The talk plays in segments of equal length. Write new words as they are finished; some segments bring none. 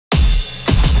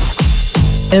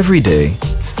Every day,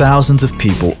 thousands of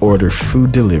people order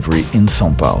food delivery in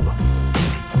São Paulo.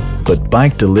 But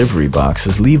bike delivery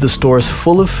boxes leave the stores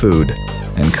full of food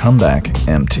and come back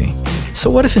empty. So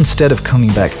what if instead of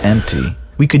coming back empty,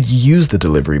 we could use the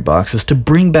delivery boxes to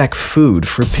bring back food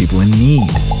for people in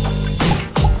need?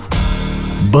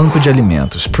 Banco de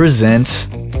Alimentos presents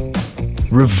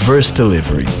Reverse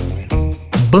Delivery.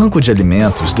 Banco de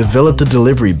Alimentos developed a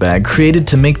delivery bag created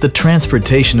to make the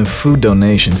transportation of food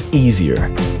donations easier,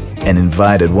 and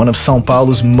invited one of São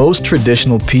Paulo's most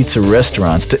traditional pizza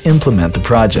restaurants to implement the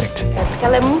project. Porque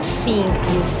ela é muito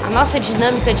simples. A nossa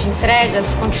dinâmica de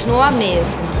entregas continua a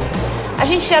mesma. A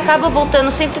gente acaba voltando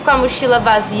sempre com a mochila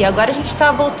vazia. Agora a gente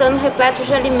está voltando repleto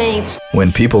de alimentos. When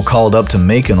people called up to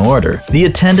make an order, the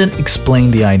attendant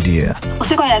explained the idea.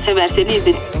 Você conhece a Reverse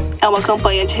Delivery? É uma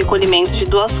campanha de recolhimento de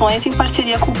doações em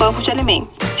parceria com o Banco de Alimentos.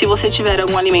 Se você tiver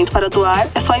algum alimento para doar,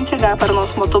 é só entregar para o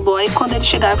nosso motoboy quando ele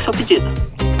chegar com seu pedido.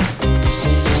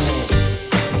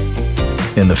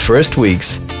 In the first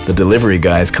weeks, the delivery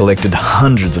guys collected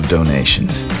hundreds of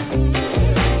donations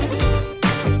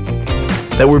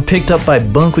that were picked up by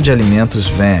Banco de Alimentos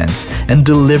vans and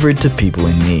delivered to people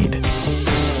in need.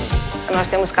 Nós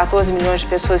temos 14 milhões de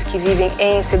pessoas que vivem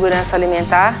em insegurança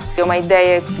alimentar. É uma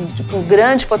ideia com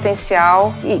grande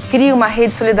potencial e cria uma rede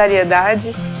de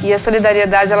solidariedade. E a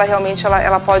solidariedade, ela realmente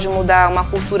pode mudar uma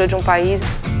cultura de um país.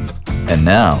 And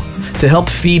now, to help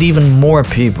feed even more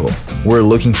people, we're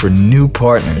looking for new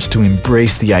partners to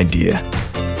embrace the idea.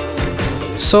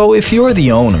 So if you're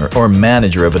the owner or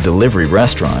manager of a delivery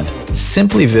restaurant,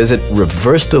 simply visit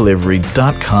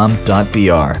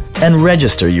reversedelivery.com.br and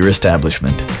register your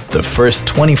establishment. The first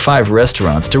 25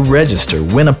 restaurants to register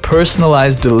win a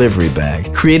personalized delivery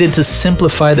bag created to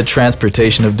simplify the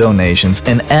transportation of donations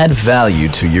and add value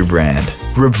to your brand.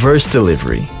 Reverse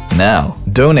Delivery. Now,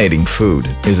 donating food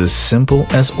is as simple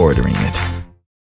as ordering it.